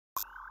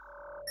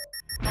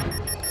I'm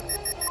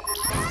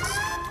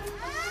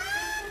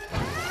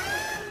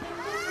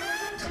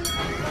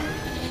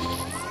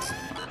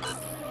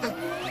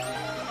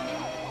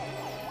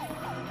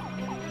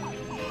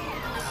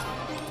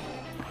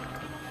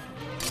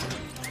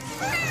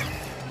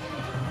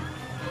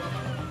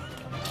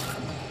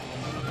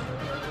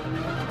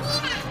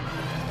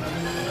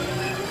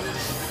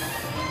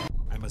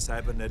a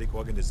cybernetic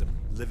organism,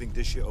 living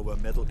tissue over a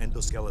metal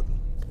endoskeleton.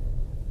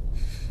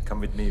 Come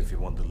with me if you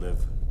want to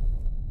live.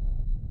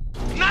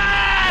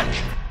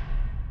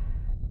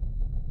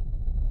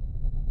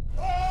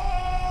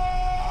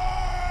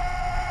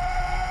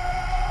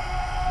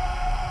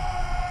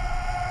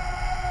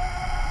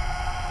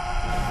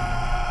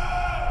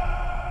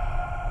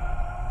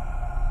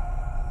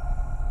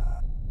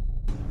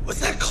 What's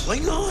that,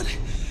 Klingon?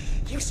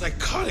 You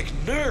psychotic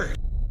nerd!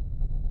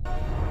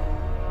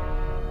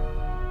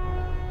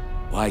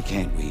 Why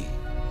can't we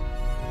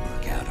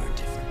work out our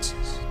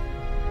differences?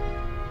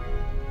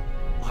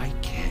 Why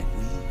can't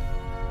we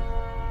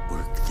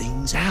work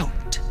things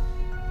out?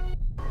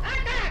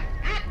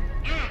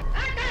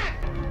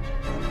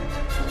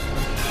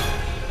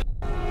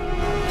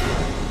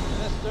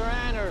 Mr.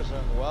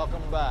 Anderson,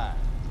 welcome back.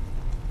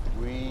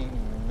 We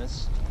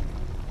missed you.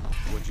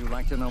 Would you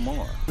like to know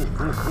more?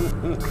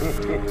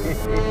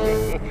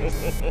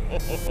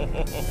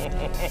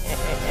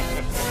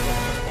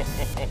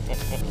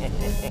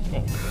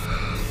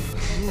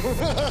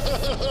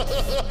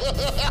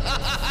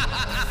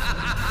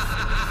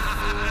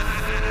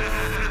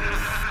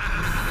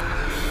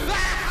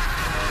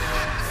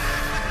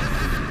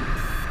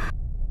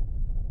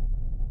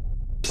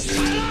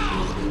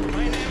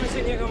 My name is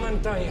Inigo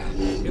Montoya.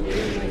 You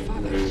killed my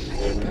father. I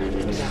prepare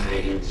to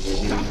die.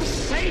 Don't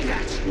say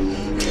that!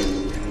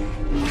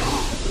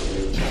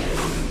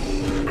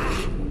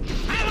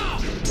 Hello!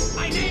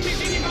 My name is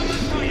Inigo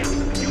Montoya.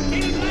 You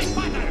killed my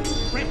father.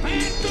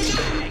 Prepare to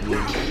die!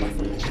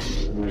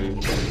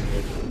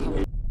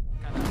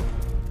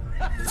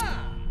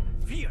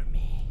 Fear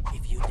me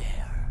if you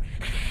dare.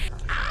 I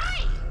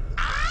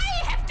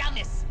have done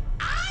this.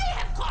 I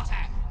have caught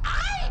her.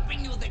 I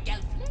bring you the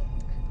girlfriend.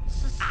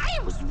 I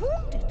was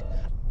wounded.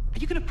 Are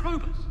you gonna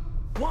probe us?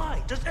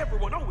 Why does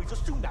everyone always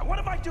assume that? What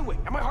am I doing?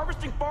 Am I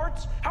harvesting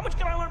farts? How much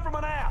can I learn from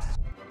an ass?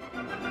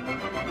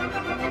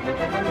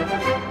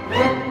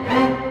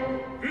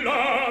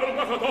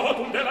 Largo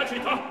fatotum della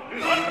città,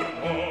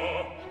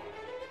 largo.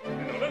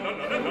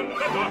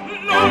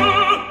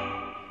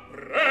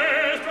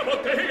 Resta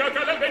bottega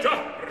che l'alveggia,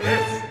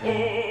 resto.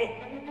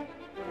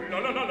 La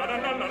la la la la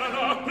la la la la.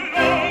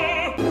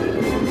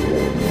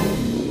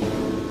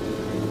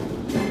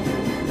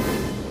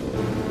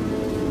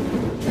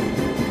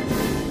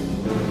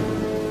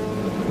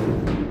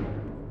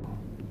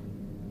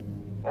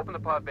 Open the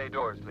pod bay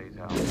doors, please,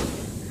 Hal.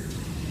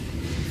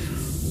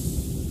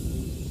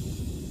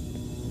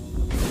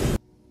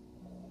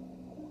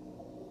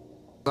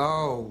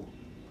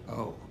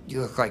 Oh, you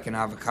look like an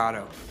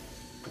avocado.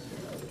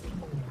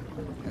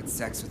 Had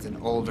sex with an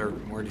older,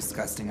 more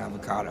disgusting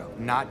avocado.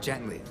 Not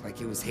gently,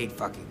 like it was hate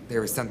fucking.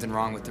 There was something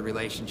wrong with the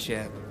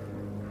relationship.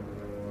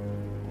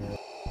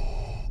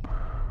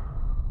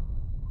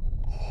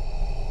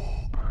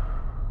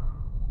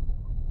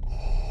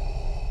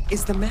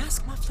 Is the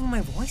mask muffling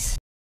my voice?